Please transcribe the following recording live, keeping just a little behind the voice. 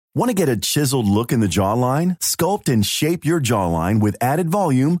Want to get a chiseled look in the jawline? Sculpt and shape your jawline with added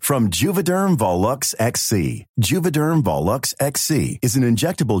volume from Juvederm Volux XC. Juvederm Volux XC is an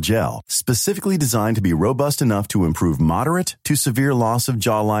injectable gel specifically designed to be robust enough to improve moderate to severe loss of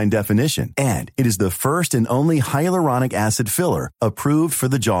jawline definition. And it is the first and only hyaluronic acid filler approved for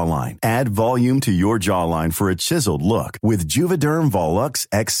the jawline. Add volume to your jawline for a chiseled look with Juvederm Volux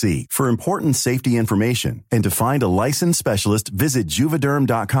XC. For important safety information and to find a licensed specialist, visit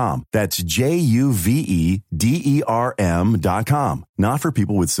Juvederm.com. That's Juvederm.com. Not for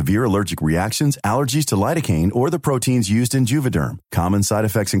people with severe allergic reactions, allergies to lidocaine, or the proteins used in Juvederm. Common side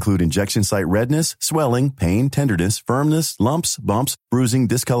effects include injection site redness, swelling, pain, tenderness, firmness, lumps, bumps, bruising,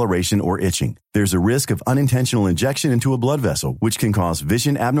 discoloration, or itching. There's a risk of unintentional injection into a blood vessel, which can cause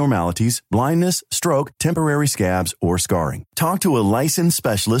vision abnormalities, blindness, stroke, temporary scabs, or scarring. Talk to a licensed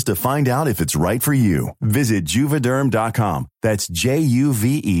specialist to find out if it's right for you. Visit Juvederm.com. That's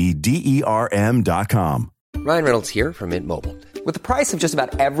Juvederm.com. Ryan Reynolds here from Mint Mobile. With the price of just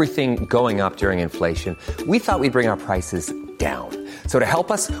about everything going up during inflation, we thought we'd bring our prices down. So to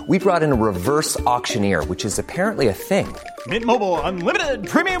help us, we brought in a reverse auctioneer, which is apparently a thing. Mint Mobile Unlimited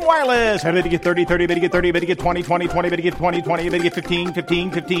Premium Wireless. How to get 30, 30, bit to get 30, bit to get 20, 20, 20, bit to get 20, 20, bit to get 15,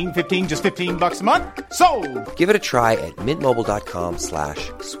 15, 15, 15, just $15 a month? Sold! Give it a try at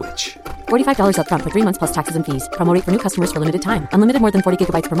mintmobile.com/switch. $45 up front for 3 months plus taxes and fees. Promo rate for new customers for limited time. Unlimited more than 40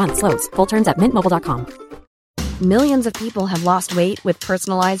 gigabytes per month. Slows full terms at mintmobile.com. Millions of people have lost weight with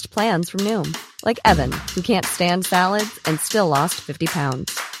personalized plans from Noom. Like Evan, who can't stand salads and still lost 50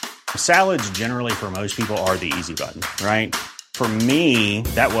 pounds. Salads generally for most people are the easy button, right? For me,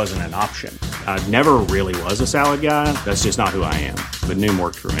 that wasn't an option. I never really was a salad guy. That's just not who I am. But Noom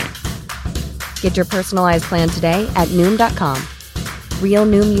worked for me. Get your personalized plan today at Noom.com. Real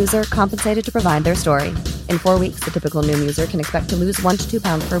Noom user compensated to provide their story. In 4 weeks, the typical Noom user can expect to lose 1 to 2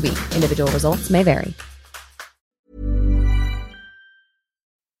 pounds per week. Individual results may vary.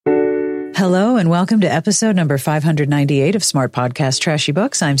 Hello and welcome to episode number 598 of Smart Podcast Trashy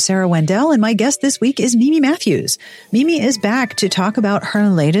Books. I'm Sarah Wendell and my guest this week is Mimi Matthews. Mimi is back to talk about her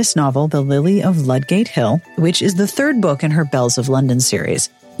latest novel, The Lily of Ludgate Hill, which is the third book in her Bells of London series.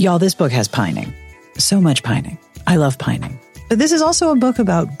 Y'all, this book has pining. So much pining. I love pining. But this is also a book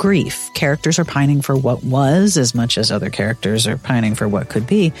about grief. Characters are pining for what was as much as other characters are pining for what could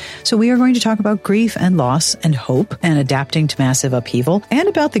be. So we are going to talk about grief and loss and hope and adapting to massive upheaval and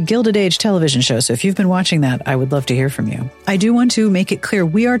about the Gilded Age television show. So if you've been watching that, I would love to hear from you. I do want to make it clear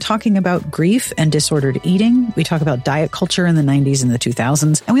we are talking about grief and disordered eating. We talk about diet culture in the 90s and the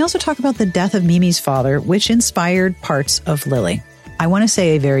 2000s. And we also talk about the death of Mimi's father, which inspired parts of Lily. I want to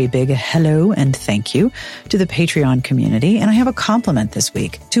say a very big hello and thank you to the Patreon community, and I have a compliment this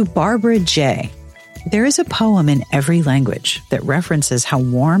week to Barbara J. There is a poem in every language that references how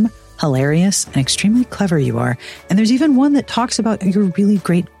warm, hilarious, and extremely clever you are, and there's even one that talks about your really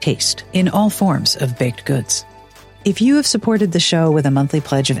great taste in all forms of baked goods. If you have supported the show with a monthly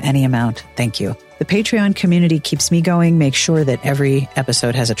pledge of any amount, thank you. The Patreon community keeps me going, makes sure that every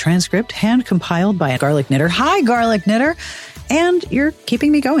episode has a transcript hand-compiled by a garlic knitter. Hi, garlic knitter! And you're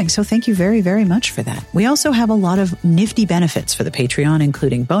keeping me going, so thank you very, very much for that. We also have a lot of nifty benefits for the Patreon,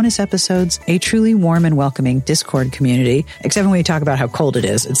 including bonus episodes, a truly warm and welcoming Discord community, except when we talk about how cold it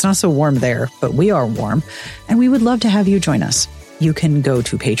is. It's not so warm there, but we are warm, and we would love to have you join us. You can go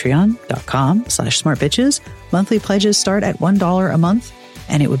to patreon.com/smartbitches. Monthly pledges start at $1 a month,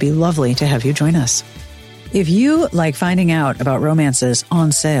 and it would be lovely to have you join us. If you like finding out about romances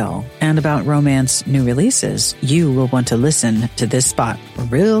on sale and about romance new releases, you will want to listen to this spot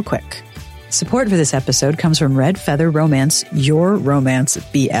real quick. Support for this episode comes from Red Feather Romance, your romance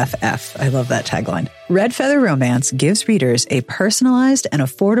BFF. I love that tagline. Red Feather Romance gives readers a personalized and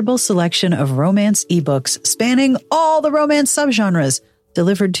affordable selection of romance ebooks spanning all the romance subgenres,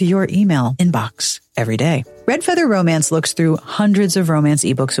 delivered to your email inbox every day. Red Feather Romance looks through hundreds of romance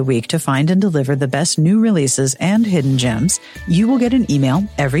ebooks a week to find and deliver the best new releases and hidden gems. You will get an email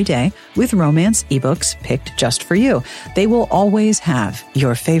every day with romance ebooks picked just for you. They will always have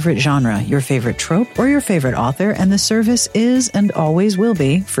your favorite genre, your favorite trope, or your favorite author, and the service is and always will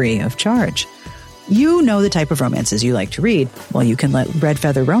be free of charge. You know the type of romances you like to read. Well, you can let Red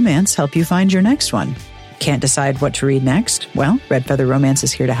Feather Romance help you find your next one. Can't decide what to read next? Well, Red Feather Romance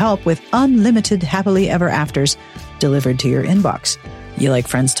is here to help with unlimited happily ever afters delivered to your inbox. You like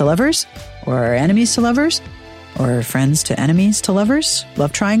friends to lovers? Or enemies to lovers? or friends to enemies to lovers,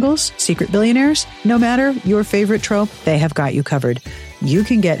 love triangles, secret billionaires. No matter your favorite trope, they have got you covered. You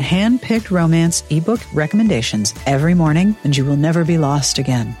can get hand-picked romance ebook recommendations every morning, and you will never be lost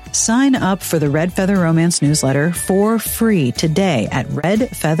again. Sign up for the Red Feather Romance newsletter for free today at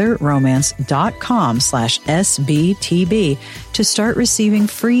redfeatherromance.com/SBTB to start receiving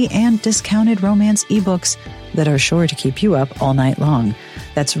free and discounted romance ebooks that are sure to keep you up all night long.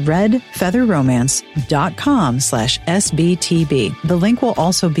 That's redfeatherromance.com/SBTB. The link will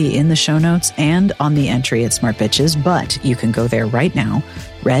also be in the show notes and on the entry at Smart Bitches, but you can go there right now,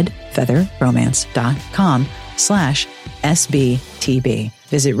 redfeatherromance.com/SBTB.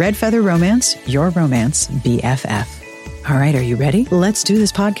 Visit Red Feather Romance, your romance BFF. All right, are you ready? Let's do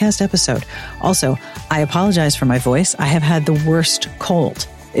this podcast episode. Also, I apologize for my voice. I have had the worst cold.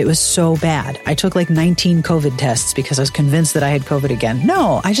 It was so bad. I took like 19 COVID tests because I was convinced that I had COVID again.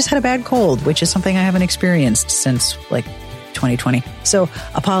 No, I just had a bad cold, which is something I haven't experienced since like 2020. So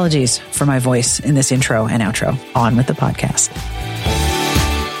apologies for my voice in this intro and outro. On with the podcast.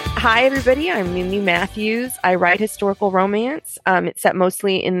 Hi, everybody. I'm Mimi Matthews. I write historical romance. It's set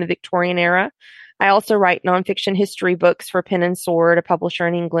mostly in the Victorian era. I also write nonfiction history books for Pen and Sword, a publisher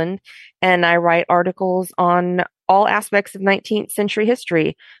in England, and I write articles on all aspects of 19th century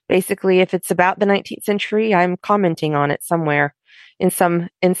history. Basically, if it's about the 19th century, I'm commenting on it somewhere in some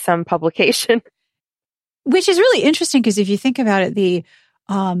publication. Which is really interesting because if you think about it, the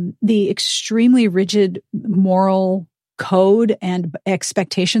extremely rigid moral code and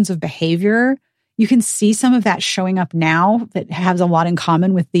expectations of behavior, you can see some of that showing up now that has a lot in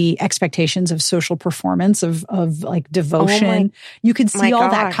common with the expectations of social performance, of like devotion. You can see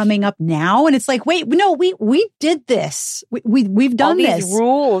all that coming up now. And it's like, wait, no, we did this. We've done all these this.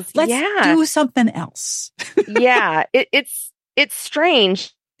 Rules. Let's do something else. Yeah. It's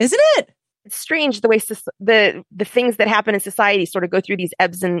strange. Isn't it? It's strange the way the things that happen in society sort of go through these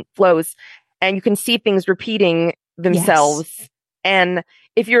ebbs and flows, and you can see things repeating themselves. Yes. And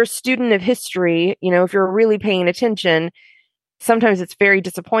if you're a student of history, if you're really paying attention, sometimes it's very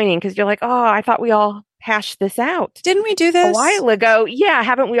disappointing because you're like, oh, I thought we all hashed this out. Didn't we do this a while ago? Yeah.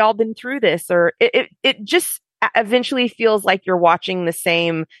 Haven't we all been through this? Or it just eventually feels like you're watching the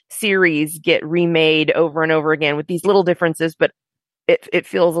same series get remade over and over again with these little differences, but it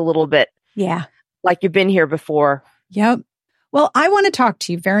feels a little bit like you've been here before. Yep. Well, I want to talk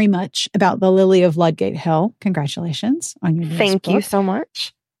to you very much about The Lily of Ludgate Hill. Congratulations on your newest Thank book. You so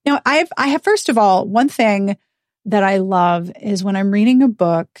much. Now, I have, first of all, one thing that I love is when I'm reading a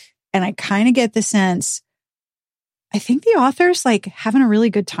book and I kind of get the sense, I think the author's like having a really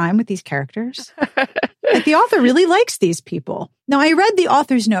good time with these characters. Like the author really likes these people. Now, I read the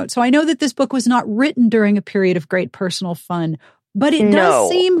author's note, so I know that this book was not written during a period of great personal fun, but it does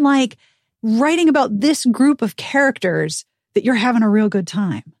seem like writing about this group of characters that you're having a real good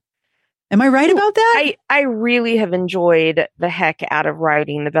time. Am I right about that? I really have enjoyed the heck out of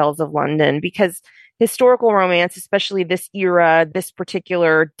writing The Bells of London because historical romance, especially this era, this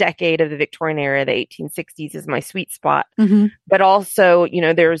particular decade of the Victorian era, the 1860s is my sweet spot. Mm-hmm. But also,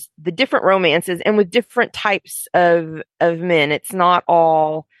 there's the different romances and with different types of men. It's not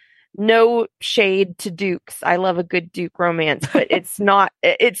all no shade to dukes. I love a good duke romance, but it's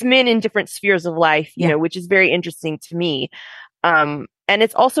men in different spheres of life, which is very interesting to me. And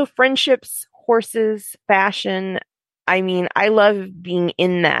it's also friendships, horses, fashion. I mean, I love being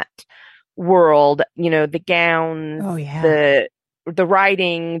in that world, the gowns, the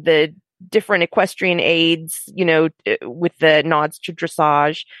riding, the different equestrian aids, with the nods to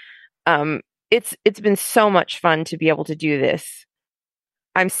dressage. It's been so much fun to be able to do this.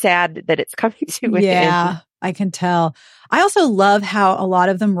 I'm sad that it's coming to an end. Yeah, I can tell. I also love how a lot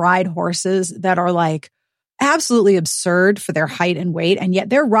of them ride horses that are like absolutely absurd for their height and weight. And yet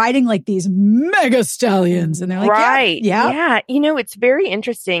they're riding like these mega stallions. And they're like, right. Yeah. It's very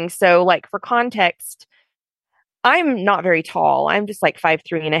interesting. So like for context, I'm not very tall. I'm just like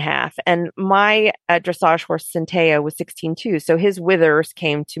 5'3.5". And my dressage horse, Centeo, was 16'2". So his withers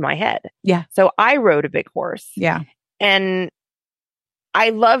came to my head. Yeah. So I rode a big horse. Yeah. And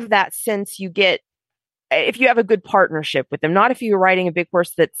I love that sense you get if you have a good partnership with them. Not if you're riding a big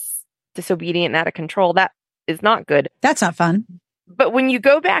horse that's disobedient and out of control. That is not good. That's not fun. But when you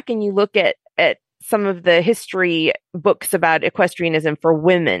go back and you look at some of the history books about equestrianism for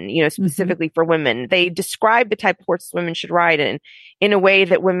women, specifically for women, they describe the type of horses women should ride in a way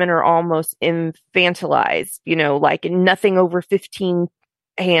that women are almost infantilized, like nothing over 15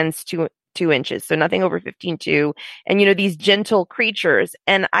 hands to 2 inches. So nothing over 15.2. And, these gentle creatures.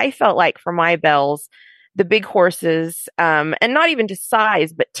 And I felt like for my bells, the big horses, and not even just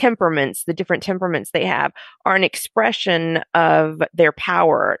size, but temperaments, the different temperaments they have are an expression of their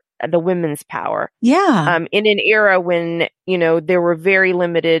power, the women's power. Yeah. In an era when, there were very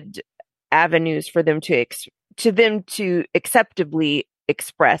limited avenues for them to acceptably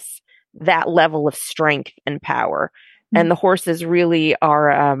express that level of strength and power. And the horses really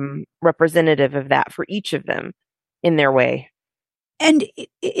are representative of that for each of them in their way. And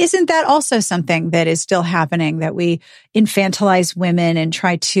isn't that also something that is still happening, that we infantilize women and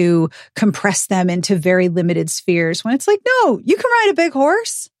try to compress them into very limited spheres when it's like, no, you can ride a big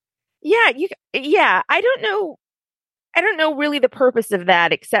horse? Yeah. I don't know really the purpose of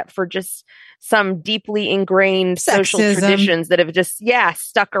that, except for just some deeply ingrained social traditions that have just,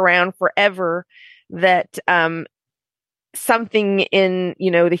 stuck around forever, that, something in,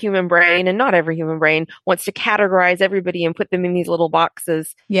 the human brain, and not every human brain, wants to categorize everybody and put them in these little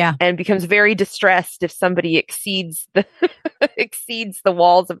boxes. Yeah. And becomes very distressed if somebody exceeds the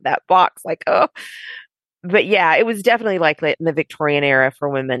walls of that box. Like, oh, but it was definitely like that in the Victorian era for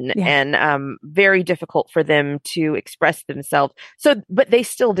women, and very difficult for them to express themselves. So, but they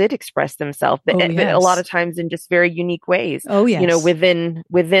still did express themselves, but a lot of times in just very unique ways. Oh, yes. Within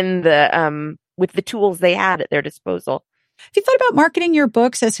the with the tools they had at their disposal. Have you thought about marketing your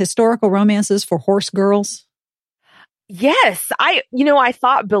books as historical romances for horse girls? Yes, I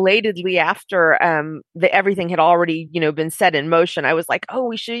thought belatedly after everything had already, been set in motion. I was like, oh,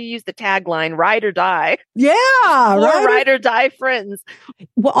 we should use the tagline "Ride or Die." Yeah, ride or die, friends.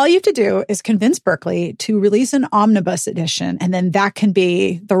 Well, all you have to do is convince Berkley to release an omnibus edition, and then that can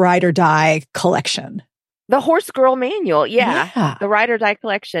be the Ride or Die collection. The Horse Girl Manual. Yeah. The Ride or Die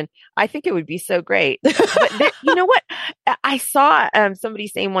collection. I think it would be so great. But you know what? I saw somebody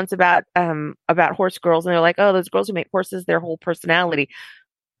saying once about horse girls, and they're like, oh, those girls who make horses, their whole personality.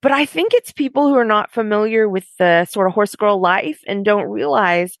 But I think it's people who are not familiar with the sort of horse girl life and don't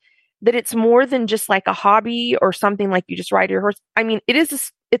realize that it's more than just like a hobby or something like you just ride your horse. I mean, it's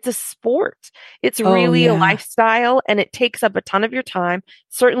a sport. It's really a lifestyle, and it takes up a ton of your time,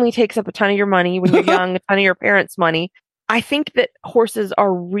 certainly takes up a ton of your money when you're young, a ton of your parents' money. I think that horses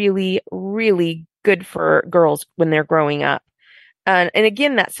are really, really good for girls when they're growing up. And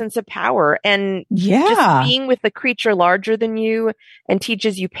again, that sense of power and just being with a creature larger than you and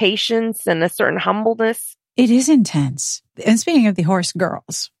teaches you patience and a certain humbleness. It is intense. And speaking of the horse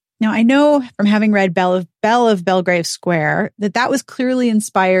girls, now, I know from having read Belle of Belgrave Square that was clearly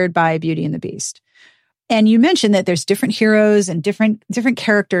inspired by Beauty and the Beast. And you mentioned that there's different heroes and different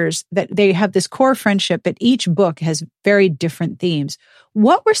characters, that they have this core friendship, but each book has very different themes.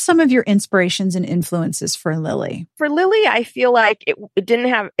 What were some of your inspirations and influences for Lily? For Lily, I feel like it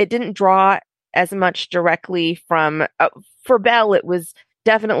didn't draw as much directly from, for Belle, it was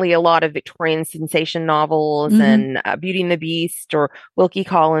definitely a lot of Victorian sensation novels and Beauty and the Beast, or Wilkie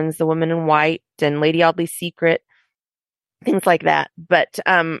Collins, The Woman in White, and Lady Audley's Secret, things like that. But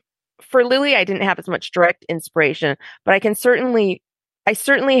for Lily, I didn't have as much direct inspiration, but I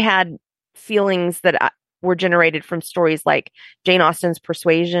certainly had feelings that were generated from stories like Jane Austen's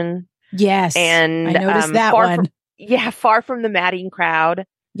Persuasion. Yes, and I noticed that one. Far from the Madding Crowd.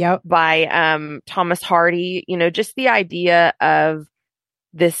 Yep, by Thomas Hardy. Just the idea of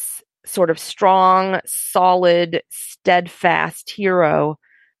this sort of strong, solid, steadfast hero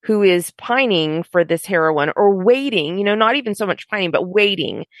who is pining for this heroine, or waiting, not even so much pining, but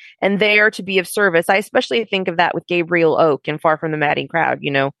waiting and there to be of service. I especially think of that with Gabriel Oak in Far from the Madding Crowd.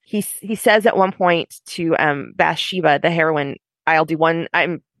 He says at one point to Bathsheba, the heroine,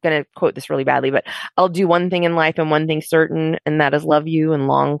 I'm going to quote this really badly, but I'll do one thing in life and one thing certain, and that is love you and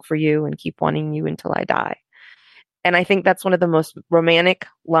long for you and keep wanting you until I die. And I think that's one of the most romantic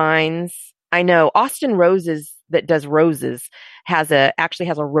lines. I know Austin Roses, that does roses, actually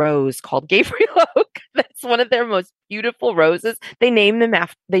has a rose called Gabriel Oak. That's one of their most beautiful roses. They name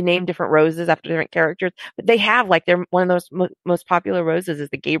different roses after different characters, but they have one of those most popular roses is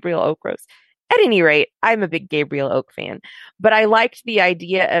the Gabriel Oak rose. At any rate, I'm a big Gabriel Oak fan, but I liked the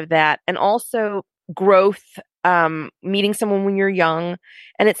idea of that, and also growth, meeting someone when you're young,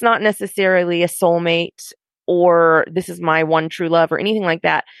 and it's not necessarily a soulmate or this is my one true love or anything like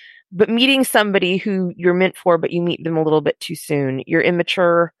that, but meeting somebody who you're meant for, but you meet them a little bit too soon. You're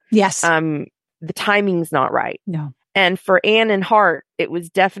immature. Yes. The timing's not right. No. And for Anne and Hart, it was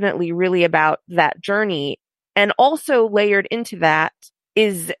definitely really about that journey. And also layered into that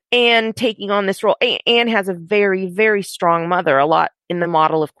is Anne taking on this role. Anne has a very, very strong mother, a lot in the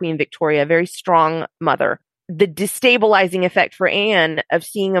model of Queen Victoria, very strong mother. The destabilizing effect for Anne of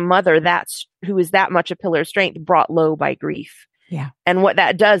seeing a mother who is that much a pillar of strength brought low by grief. Yeah. And what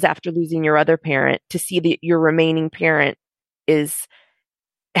that does after losing your other parent, to see that your remaining parent has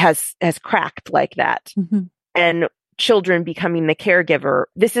cracked like that. Mm-hmm. And children becoming the caregiver.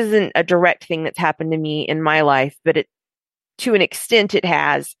 This isn't a direct thing that's happened to me in my life, but to an extent it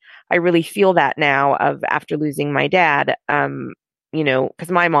has. I really feel that now after losing my dad, because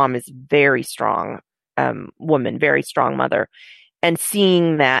my mom is very strong woman, very strong mother, and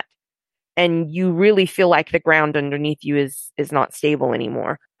seeing that, and you really feel like the ground underneath you is not stable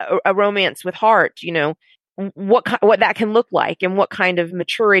anymore. A romance with heart, what that can look like, and what kind of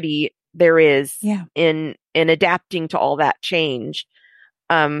maturity there is in adapting to all that change.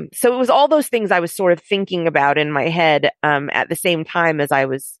 So it was all those things I was sort of thinking about in my head at the same time as I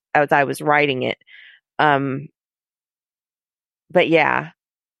was writing it. But yeah.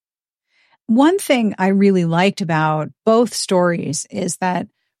 One thing I really liked about both stories is that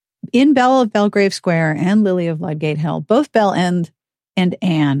in Belle of Belgrave Square and Lily of Ludgate Hill, both Belle and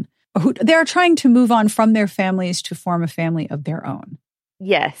Anne, they're trying to move on from their families to form a family of their own.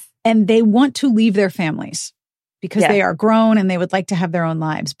 Yes. And they want to leave their families because they are grown and they would like to have their own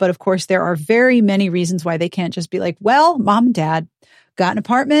lives. But of course, there are very many reasons why they can't just be like, well, mom and dad got an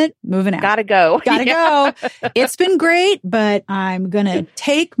apartment, moving out. Gotta go. Go. It's been great, but I'm going to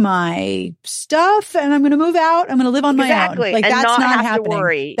take my stuff and I'm going to move out. I'm going to live on my own. Like, and that's not happening. To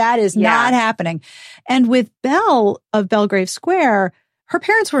worry. That is not happening. And with Belle of Belgrave Square, her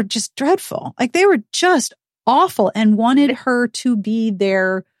parents were just dreadful. Like, they were just awful and wanted her to be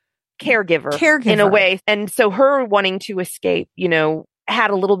their caregiver in a way. And so her wanting to escape,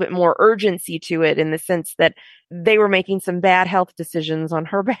 had a little bit more urgency to it, in the sense that they were making some bad health decisions on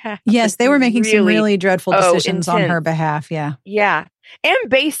her behalf. Yes, they were making some really dreadful decisions on her behalf. Yeah. Yeah. And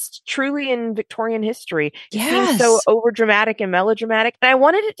based truly in Victorian history. It seems so over dramatic and melodramatic. And I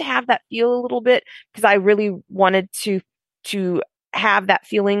wanted it to have that feel a little bit, because I really wanted to have that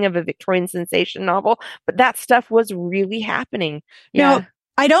feeling of a Victorian sensation novel. But that stuff was really happening. Yeah. Now,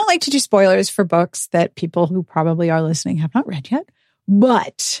 I don't like to do spoilers for books that people who probably are listening have not read yet.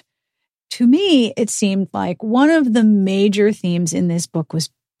 But to me, it seemed like one of the major themes in this book was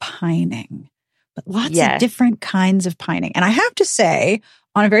pining, but lots of different kinds of pining. And I have to say,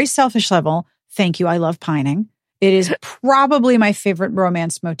 on a very selfish level, thank you. I love pining. It is probably my favorite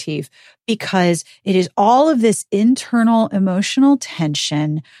romance motif, because it is all of this internal emotional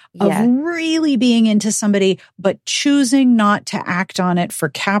tension of really being into somebody, but choosing not to act on it for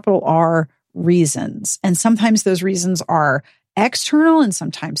capital R reasons. And sometimes those reasons are external and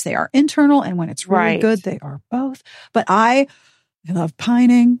sometimes they are internal. And when it's really good, they are both. But I love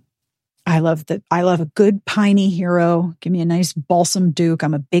pining. I love a good piney hero. Give me a nice balsam duke.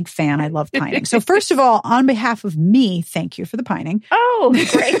 I'm a big fan. I love pining. So first of all, on behalf of me, thank you for the pining. Oh,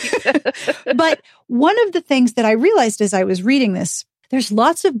 great. But one of the things that I realized as I was reading this, there's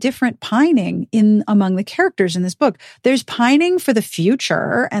lots of different pining among the characters in this book. There's pining for the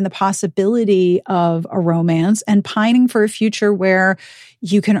future and the possibility of a romance, and pining for a future where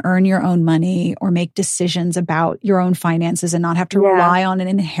you can earn your own money or make decisions about your own finances and not have to rely on an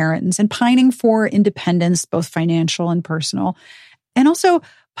inheritance, and pining for independence, both financial and personal, and also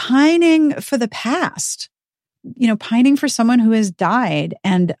pining for the past. Pining for someone who has died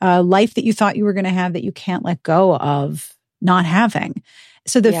and a life that you thought you were going to have that you can't let go of not having.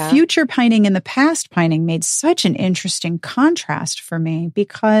 So the future pining and the past pining made such an interesting contrast for me,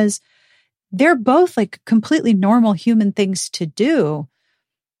 because they're both like completely normal human things to do.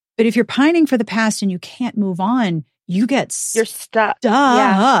 But if you're pining for the past and you can't move on, you're stuck.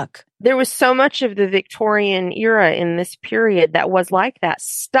 Yeah. There was so much of the Victorian era in this period that was like that,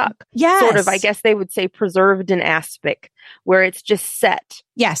 stuck. Yes. Sort of, I guess they would say, preserved in aspic, where it's just set.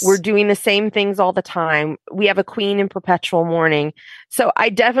 Yes. We're doing the same things all the time. We have a queen in perpetual mourning. So I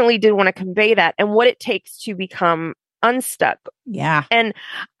definitely did want to convey that, and what it takes to become unstuck. Yeah. And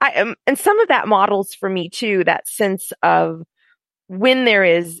and some of that models for me too, that sense of when there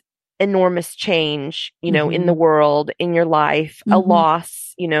is enormous change, in the world, in your life, a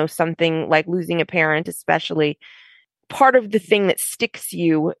loss, something like losing a parent, especially. Part of the thing that sticks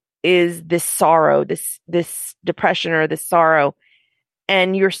you is this sorrow, this depression or this sorrow.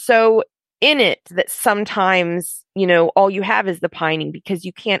 And you're so in it that sometimes, all you have is the pining, because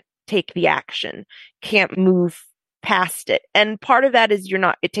you can't take the action, can't move past it. And part of that is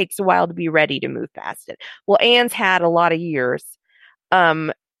it takes a while to be ready to move past it. Well, Anne's had a lot of years.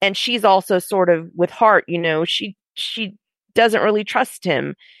 And she's also sort of with heart, she doesn't really trust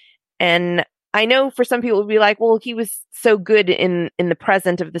him. And I know for some people it would be like, well, he was so good in the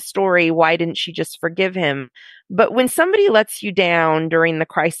present of the story. Why didn't she just forgive him? But when somebody lets you down during the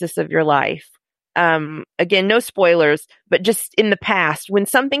crisis of your life, again, no spoilers, but just in the past, when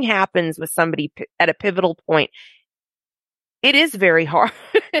something happens with somebody at a pivotal point, it is very hard.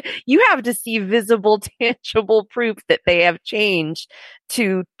 You have to see visible, tangible proof that they have changed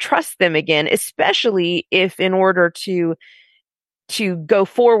to trust them again, especially if in order to go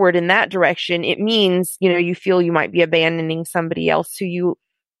forward in that direction, it means, you feel you might be abandoning somebody else who you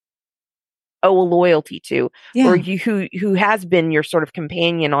owe a loyalty to, or who has been your sort of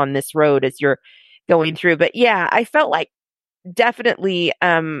companion on this road as you're going through. But yeah, I felt like definitely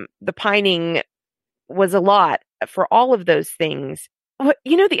the pining was a lot for all of those things.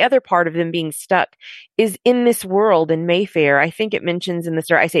 The other part of them being stuck is in this world in Mayfair. I think it mentions in the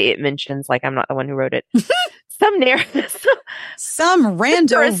story, I say it mentions like I'm not the one who wrote it. Some narrative, some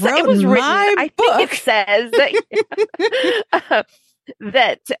rando wrote my book. I think it says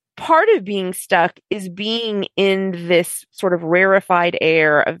that part of being stuck is being in this sort of rarefied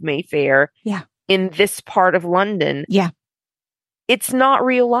air of Mayfair. Yeah. In this part of London. Yeah. It's not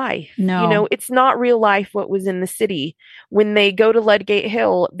real life. No. It's not real life what was in the city. When they go to Ludgate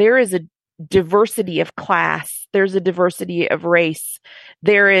Hill, there is a diversity of class. There's a diversity of race.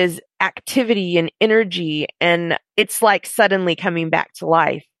 There is activity and energy, and it's like suddenly coming back to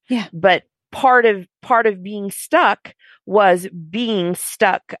life. Yeah. But part of being stuck was being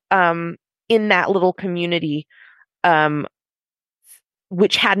stuck in that little community,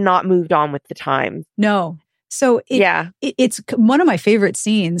 which had not moved on with the times. No. So it's one of my favorite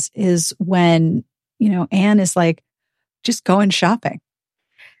scenes is when, Anne is like, just going shopping.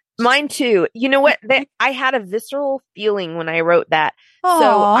 Mine too. You know what? I had a visceral feeling when I wrote that.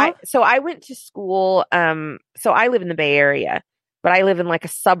 So I went to school. So I live in the Bay Area, but I live in like a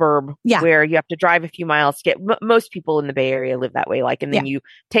suburb where you have to drive a few miles to get, most people in the Bay Area live that way. And then you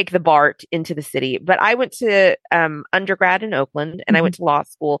take the BART into the city. But I went to undergrad in Oakland, and I went to law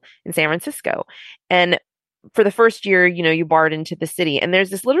school in San Francisco. And for the first year, you BART into the city, and there's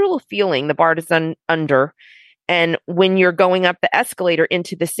this literal feeling the BART is under. And when you're going up the escalator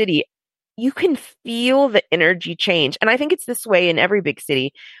into the city, you can feel the energy change. And I think it's this way in every big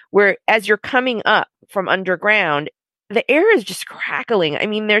city, where as you're coming up from underground, the air is just crackling. I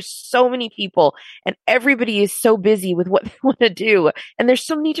mean, there's so many people, and everybody is so busy with what they want to do. And there's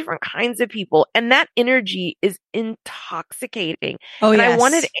so many different kinds of people, and that energy is intoxicating. Oh, and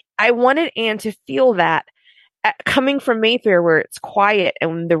yes. I wanted Anne to feel that. Coming from Mayfair, where it's quiet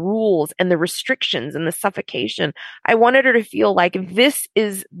and the rules and the restrictions and the suffocation, I wanted her to feel like this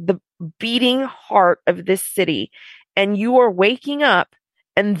is the beating heart of this city, and you are waking up,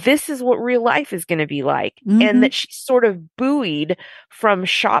 and this is what real life is going to be like. Mm-hmm. And that she's sort of buoyed from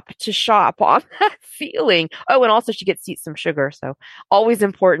shop to shop on that feeling. Oh, and also she gets to eat some sugar. So always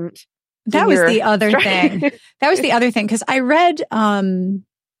important. That was the other thing. That was the other thing. Cause I've read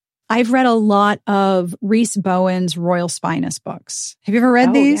a lot of Rhys Bowen's Royal Spinous books. Have you ever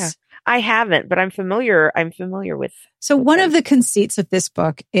read these? Yeah. I haven't, but I'm familiar with. So one of the conceits of this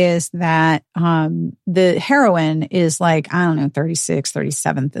book is that the heroine is 36th,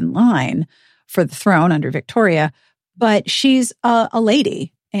 37th in line for the throne under Victoria, but she's a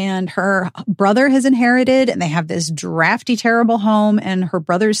lady, and her brother has inherited, and they have this drafty, terrible home, and her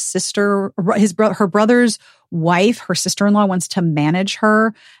brother's sister, her brother's wife, her sister-in-law, wants to manage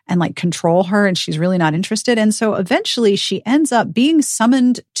her and control her, and she's really not interested. And so eventually she ends up being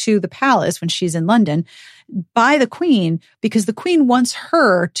summoned to the palace when she's in London by the Queen, because the Queen wants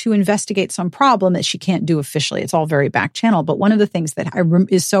her to investigate some problem that she can't do officially. It's all very back channel. But one of the things that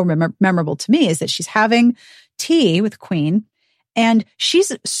is so memorable to me is that she's having tea with the Queen, and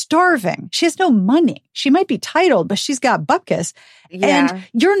she's starving. She has no money. She might be titled, but she's got bupkis. Yeah. And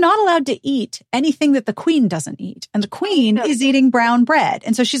you're not allowed to eat anything that the Queen doesn't eat. And the Queen is eating brown bread.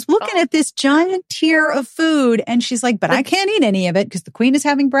 And so she's looking at this giant tier of food, and she's like, but I can't eat any of it because the Queen is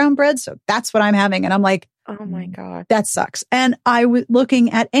having brown bread. So that's what I'm having. And I'm like, oh my God, that sucks. And I was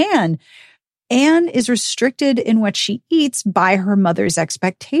looking at Anne. Anne is restricted in what she eats by her mother's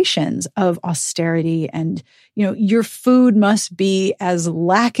expectations of austerity. And, your food must be as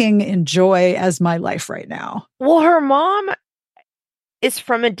lacking in joy as my life right now. Well, her mom is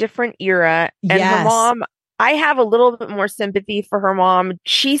from a different era. And her mom, I have a little bit more sympathy for her mom.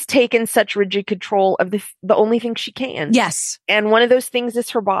 She's taken such rigid control of the only thing she can. Yes. And one of those things is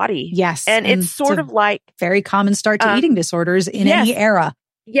her body. Yes. And it's sort of like very common start to eating disorders in any era.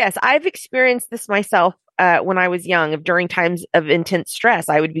 Yes, I've experienced this myself when I was young. During times of intense stress,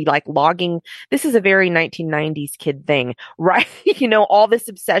 I would be logging. This is a very 1990s kid thing, right? All this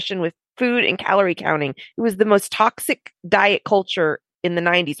obsession with food and calorie counting. It was the most toxic diet culture in the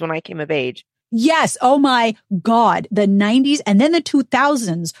 90s when I came of age. Yes. Oh my God. The 90s and then the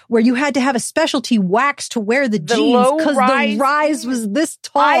 2000s where you had to have a specialty wax to wear the jeans because the rise was this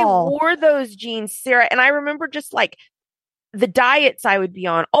tall. I wore those jeans, Sarah, and I remember just like the diets I would be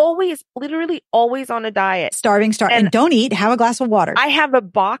on, literally always on a diet. Starving. And don't eat, have a glass of water. I have a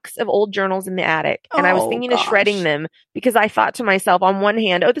box of old journals in the attic, and I was thinking of shredding them because I thought to myself, on one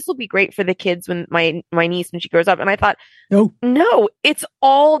hand, this will be great for the kids when my niece, when she grows up. And I thought, no, it's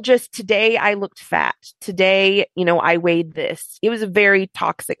all just today I looked fat. Today, I weighed this. It was a very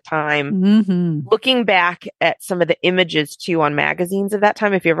toxic time. Mm-hmm. Looking back at some of the images too on magazines of that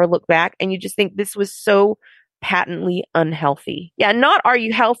time, if you ever look back and you just think this was so patently unhealthy. Yeah, not are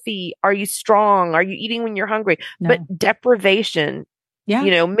you healthy? Are you strong? Are you eating when you're hungry? No. But deprivation.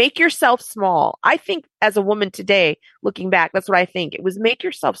 Yeah. Make yourself small. I think as a woman today, looking back, that's what I think. It was make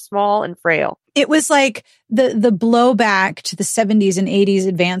yourself small and frail. It was like the blowback to the 70s and 80s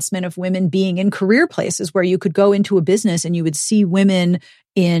advancement of women being in career places where you could go into a business and you would see women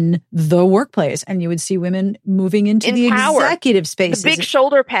in the workplace and you would see women moving into the executive spaces. The big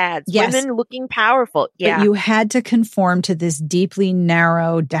shoulder pads, yes. Women looking powerful. Yeah. But you had to conform to this deeply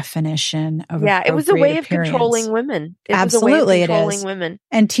narrow definition of it was a way of controlling women. Absolutely, it was a way of controlling women.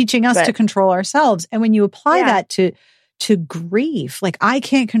 And teaching us to control ourselves. And when you apply that to grief, like I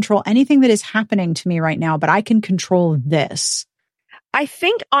can't control anything that is happening to me right now, but I can control this. I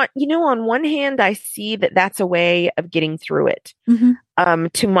think on one hand, I see that that's a way of getting through it, to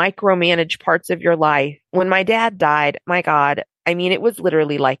micromanage parts of your life. When my dad died, my God, I mean, it was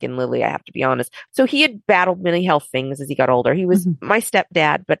literally like in Lily, I have to be honest. So he had battled many health things as he got older. He was my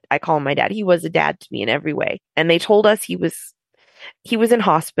stepdad, but I call him my dad. He was a dad to me in every way. And they told us he was in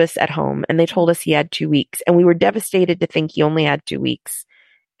hospice at home, and they told us he had 2 weeks, and we were devastated to think he only had 2 weeks.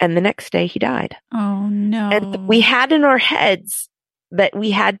 And the next day he died. Oh no. And we had in our heads that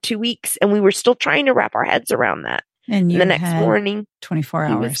we had 2 weeks, and we were still trying to wrap our heads around that. And the next morning, 24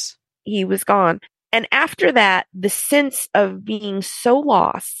 hours, he was gone. And after that, the sense of being so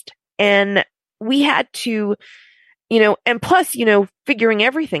lost, and we had to, and plus, figuring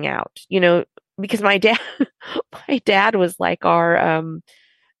everything out, because my dad was like our,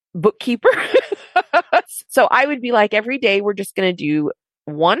 bookkeeper. So I would be like, every day we're just going to do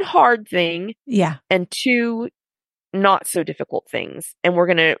one hard thing. Yeah. And 2 not so difficult things. And we're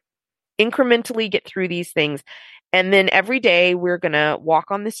going to incrementally get through these things. And then every day we're going to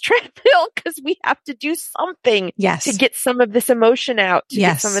walk on this treadmill because we have to do something to get some of this emotion out, to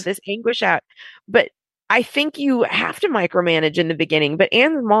get some of this anguish out. But I think you have to micromanage in the beginning. But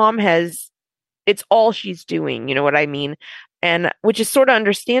Anne's mom it's all she's doing. You know what I mean? And which is sort of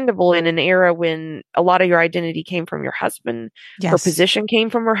understandable in an era when a lot of your identity came from your husband. Yes. Her position came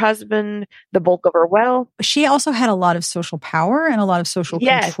from her husband, the bulk of her wealth. She also had a lot of social power and a lot of social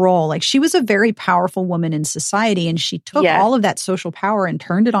control. Like she was a very powerful woman in society, and she took all of that social power and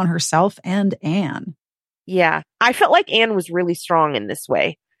turned it on herself and Anne. Yeah. I felt like Anne was really strong in this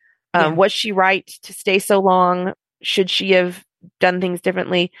way. Was she right to stay so long? Should she have done things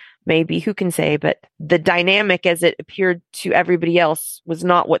differently? Maybe, who can say? But the dynamic as it appeared to everybody else was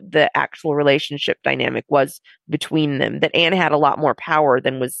not what the actual relationship dynamic was between them. That Anne had a lot more power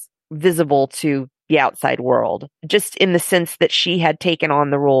than was visible to the outside world, just in the sense that she had taken on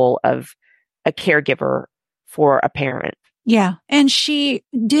the role of a caregiver for a parent. Yeah. And she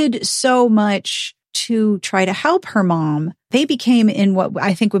did so much to try to help her mom. They became, in what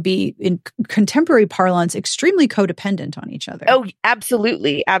I think would be in contemporary parlance, extremely codependent on each other. Oh,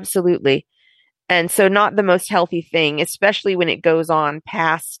 absolutely. Absolutely. And so not the most healthy thing, especially when it goes on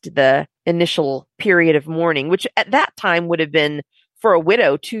past the initial period of mourning, which at that time would have been, for a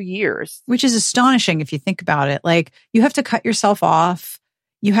widow, 2 years. Which is astonishing if you think about it. Like, you have to cut yourself off.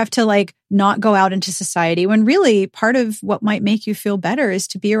 You have to not go out into society, when really part of what might make you feel better is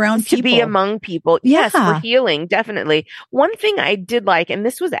to be around people. To be among people. Yeah. Yes, for healing, definitely. One thing I did like, and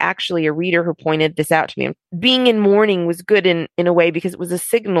this was actually a reader who pointed this out to me, being in mourning was good in a way because it was a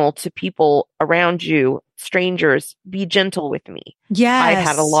signal to people around you, strangers, be gentle with me. Yes. I've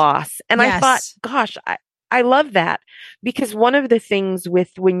had a loss. And I thought, gosh, I love that, because one of the things with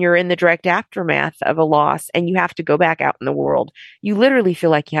when you're in the direct aftermath of a loss and you have to go back out in the world, you literally feel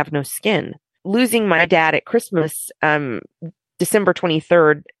like you have no skin. Losing my dad at Christmas, December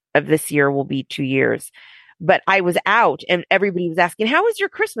 23rd of this year will be 2 years. But I was out and everybody was asking, how was your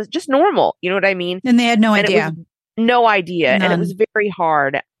Christmas? Just normal. You know what I mean? And they had no idea. No idea. None. And it was very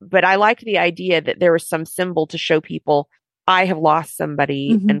hard. But I liked the idea that there was some symbol to show people, I have lost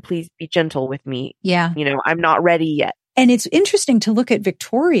somebody, and please be gentle with me. Yeah. I'm not ready yet. And it's interesting to look at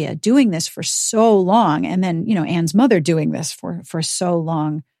Victoria doing this for so long. And then, Anne's mother doing this for so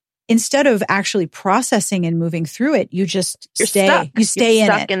long. instead of actually processing and moving through it, you just stay. Stuck. You stay You're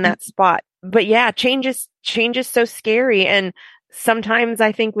in stuck it. in that spot. But yeah, change is so scary. And sometimes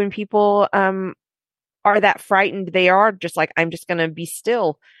I think when people are that frightened, they are just like, I'm just going to be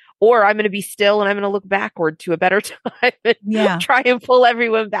still, or I'm going to be still and I'm going to look backward to a better time and try and pull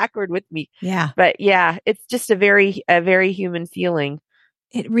everyone backward with me. Yeah. But yeah, it's just a very human feeling.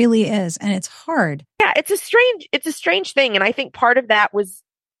 It really is. And it's hard. Yeah, it's a strange thing. And I think part of that was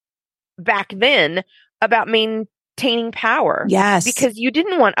back then about maintaining power. Yes. Because you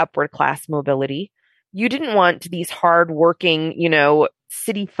didn't want upward class mobility. You didn't want these hardworking,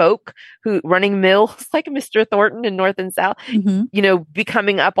 city folk who running mills like Mr. Thornton in North and South,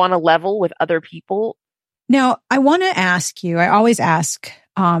 becoming up on a level with other people. Now, I want to ask you, I always ask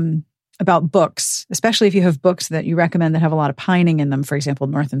about books, especially if you have books that you recommend that have a lot of pining in them. For example,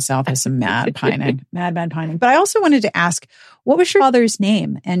 North and South has some mad pining. But I also wanted to ask, what was your father's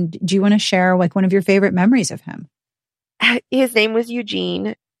name? And do you want to share like one of your favorite memories of him? His name was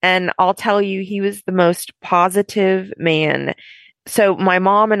Eugene. And I'll tell you, he was the most positive man. So my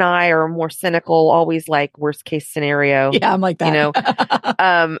mom and I are more cynical, always like worst case scenario. Yeah, I'm like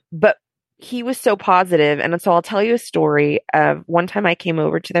that. But he was so positive. And so I'll tell you a story of one time I came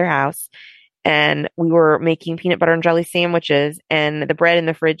over to their house and we were making peanut butter and jelly sandwiches and the bread in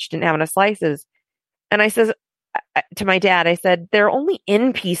the fridge didn't have enough slices. And I says to my dad, I said, there are only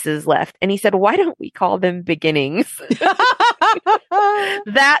end pieces left. And he said, why don't we call them beginnings?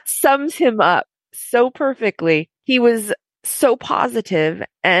 That sums him up so perfectly. He was so positive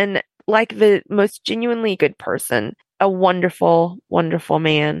and like the most genuinely good person, a wonderful, wonderful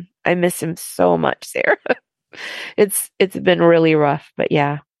man. I miss him so much, Sarah. It's been really rough, but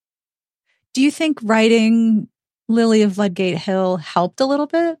yeah. Do you think writing Lily of Ludgate Hill helped a little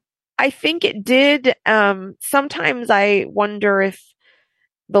bit? I think it did. Sometimes I wonder if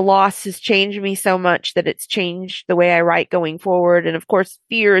the loss has changed me so much that it's changed the way I write going forward. And of course,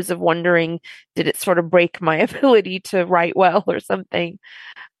 fears of wondering, did it sort of break my ability to write well or something?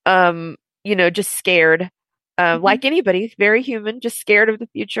 Just scared. Like anybody, very human, just scared of the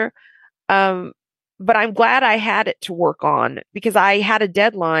future. But I'm glad I had it to work on because I had a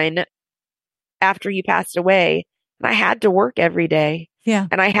deadline after he passed away and I had to work every day. Yeah.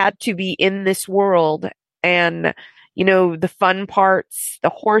 And I had to be in this world and, the fun parts, the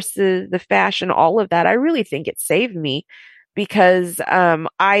horses, the fashion, all of that. I really think it saved me because,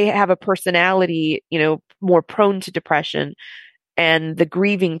 I have a personality, more prone to depression. And the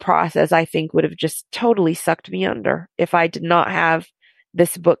grieving process, I think, would have just totally sucked me under if I did not have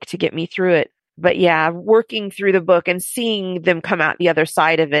this book to get me through it. But yeah, working through the book and seeing them come out the other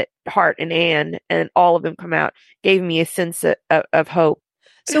side of it, Hart and Anne, and all of them come out, gave me a sense of hope.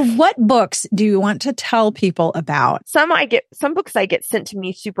 So what books do you want to tell people about? Some books I get sent to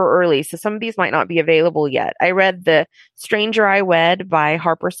me super early. So some of these might not be available yet. I read The Stranger I Wed by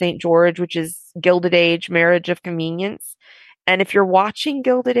Harper St. George, which is Gilded Age, Marriage of Convenience. And if you're watching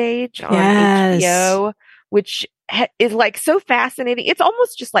Gilded Age on HBO, which is like so fascinating, it's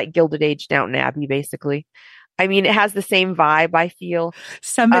almost just like Gilded Age Downton Abbey, basically. I mean, it has the same vibe, I feel.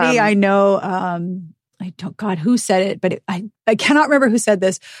 Somebody I know, God, who said it, but I cannot remember who said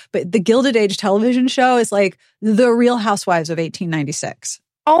this, but the Gilded Age television show is like the Real Housewives of 1896.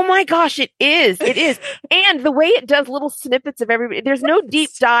 Oh my gosh, it is. It is. And the way it does little snippets of everybody, there's no deep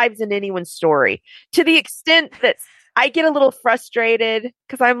dives in anyone's story to the extent that I get a little frustrated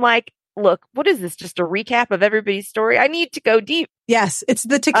because I'm like, look, what is this? Just a recap of everybody's story? I need to go deep. Yes. It's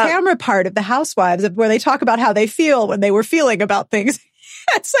the to camera part of the Housewives where they talk about how they feel when they were feeling about things.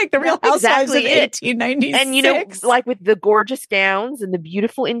 It's like the Real Housewives of 1896. And, like with the gorgeous gowns and the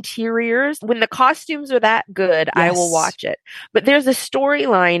beautiful interiors, when the costumes are that good, yes. I will watch it. But there's a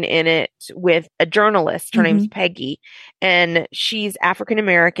storyline in it with a journalist. Her name's Peggy, and she's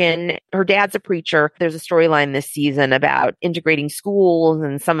African-American. Her dad's a preacher. There's a storyline this season about integrating schools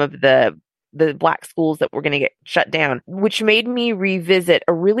and some of the black schools that were going to get shut down, which made me revisit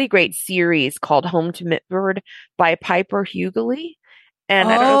a really great series called Home to Mitford by Piper Hughley. And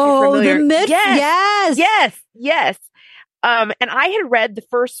I don't know if you're familiar. Yes. And I had read the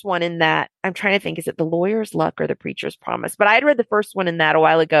first one in that. I'm trying to think, is it The Lawyer's Luck or The Preacher's Promise? But I had read the first one in that a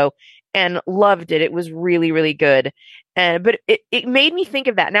while ago and loved it. It was really, really good. But it made me think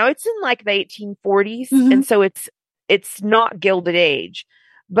of that. Now it's in like the 1840s. And so it's not Gilded Age.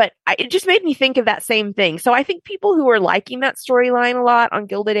 But it just made me think of that same thing. So I think people who are liking that storyline a lot on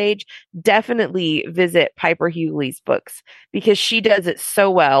Gilded Age definitely visit Piper Hughley's books because she does it so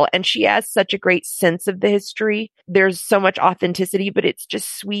well. And she has such a great sense of the history. There's so much authenticity, but it's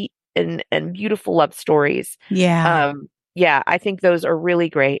just sweet and beautiful love stories. Yeah. I think those are really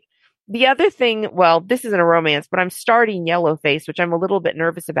great. The other thing, well, this isn't a romance, but I'm starting Yellowface, which I'm a little bit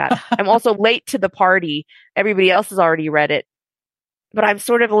nervous about. I'm also late to the party. Everybody else has already read it, but I'm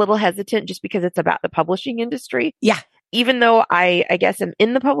sort of a little hesitant just because it's about the publishing industry. Yeah. Even though I guess I'm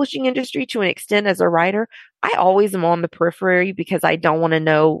in the publishing industry to an extent as a writer, I always am on the periphery because I don't want to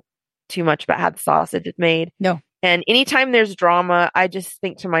know too much about how the sausage is made. No. And anytime there's drama, I just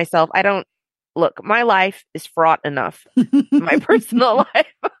think to myself, look, my life is fraught enough, my personal life.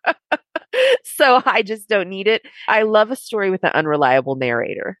 So I just don't need it. I love a story with an unreliable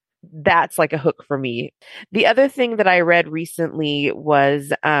narrator. That's like a hook for me. The other thing that I read recently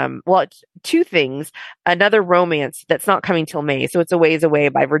was, it's two things. Another romance that's not coming till May, so it's a ways away,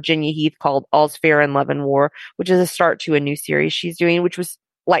 by Virginia Heath, called All's Fair in Love and War, which is a start to a new series she's doing, which was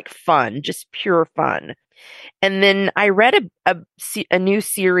like fun, just pure fun. And then I read a new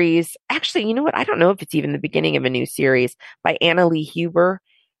series. Actually, you know what? I don't know if it's even the beginning of a new series by Anna Lee Huber.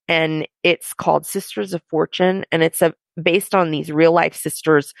 And it's called Sisters of Fortune. And it's based on these real life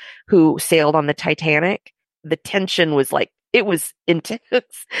sisters who sailed on the Titanic. The tension was it was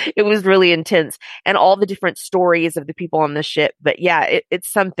intense. It was really intense. And all the different stories of the people on the ship. But yeah, it's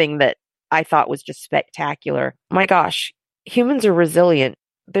something that I thought was just spectacular. My gosh, humans are resilient.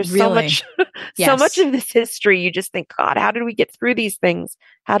 There's Really? so much of this history. You just think, God, how did we get through these things?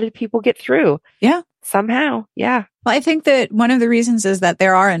 How did people get through? Yeah. Somehow. Yeah. Well, I think that one of the reasons is that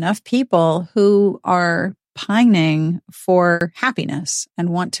there are enough people who are pining for happiness and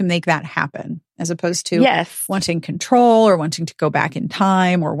want to make that happen, as opposed to wanting control or wanting to go back in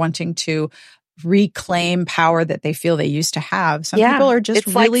time or wanting to reclaim power that they feel they used to have. Some people are just it's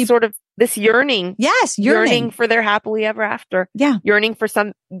really like sort of this yearning. Yes, yearning for their happily ever after. Yeah. Yearning for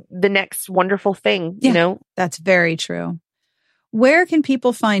the next wonderful thing, you know? That's very true. Where can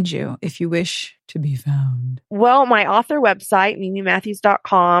people find you if you wish to be found? Well, my author website,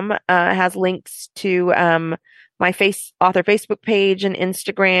 mimimatthews.com, has links to my author Facebook page and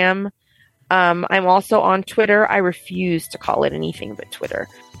Instagram. I'm also on Twitter. I refuse to call it anything but Twitter.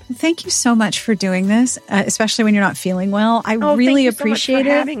 Thank you so much for doing this, especially when you're not feeling well. I really appreciate so much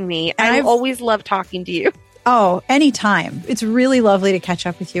for having me. I've always loved talking to you. Oh, anytime. It's really lovely to catch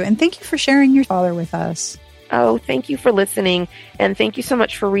up with you. And thank you for sharing your father with us. Oh, thank you for listening. And thank you so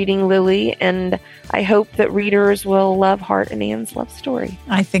much for reading, Lily. And I hope that readers will love Hart and Anne's love story.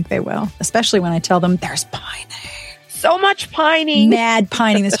 I think they will, especially when I tell them there's pining. So much pining. Mad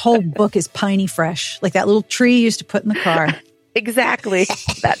pining. This whole book is piney fresh, like that little tree you used to put in the car. Exactly.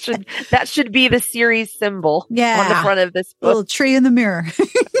 That should be the series symbol on the front of this book. Little tree in the mirror.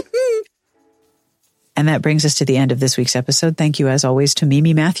 And that brings us to the end of this week's episode. Thank you, as always, to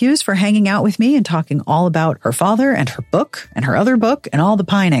Mimi Matthews for hanging out with me and talking all about her father and her book and her other book and all the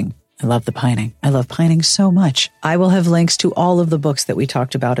pining. I love the pining. I love pining so much. I will have links to all of the books that we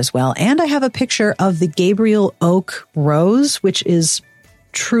talked about as well. And I have a picture of the Gabriel Oak Rose, which is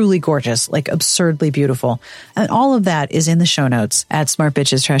truly gorgeous, like absurdly beautiful. And all of that is in the show notes at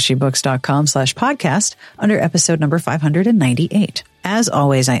smartbitchestrashybooks.com/podcast under episode number 598. As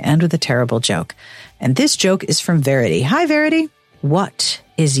always, I end with a terrible joke. And this joke is from Verity. Hi, Verity. What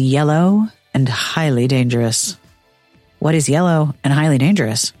is yellow and highly dangerous? What is yellow and highly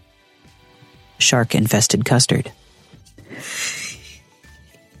dangerous? Shark-infested custard.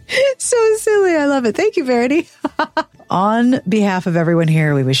 So silly. I love it. Thank you, Verity. On behalf of everyone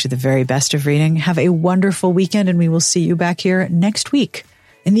here, we wish you the very best of reading. Have a wonderful weekend, and we will see you back here next week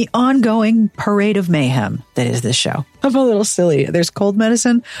in the ongoing parade of mayhem that is this show. I'm a little silly. There's cold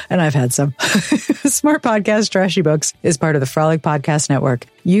medicine, and I've had some. Smart Podcast Trashy Books is part of the Frolic Podcast Network.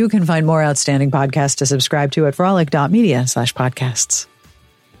 You can find more outstanding podcasts to subscribe to at frolic.media/podcasts.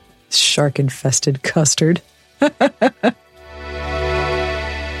 Shark-infested custard.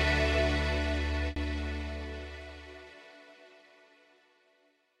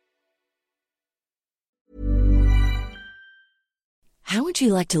 How would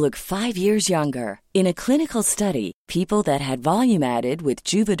you like to look 5 years younger? In a clinical study, people that had volume added with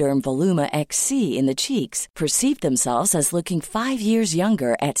Juvederm Voluma XC in the cheeks perceived themselves as looking 5 years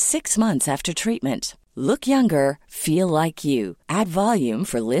younger at 6 months after treatment. Look younger, feel like you. Add volume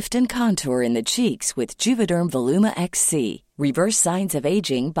for lift and contour in the cheeks with Juvederm Voluma XC. Reverse signs of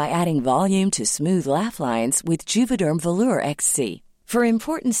aging by adding volume to smooth laugh lines with Juvederm Volure XC. For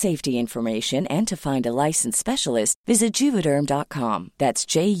important safety information and to find a licensed specialist, visit Juvederm.com. That's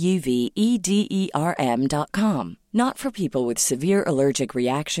JUVEDERM.com. Not for people with severe allergic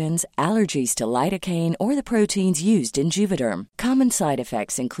reactions, allergies to lidocaine, or the proteins used in Juvederm. Common side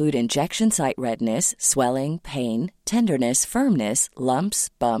effects include injection site redness, swelling, pain, tenderness, firmness, lumps,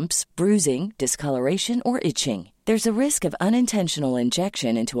 bumps, bruising, discoloration, or itching. There's a risk of unintentional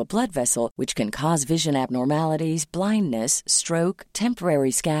injection into a blood vessel, which can cause vision abnormalities, blindness, stroke,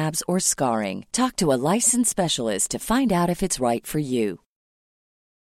 temporary scabs, or scarring. Talk to a licensed specialist to find out if it's right for you.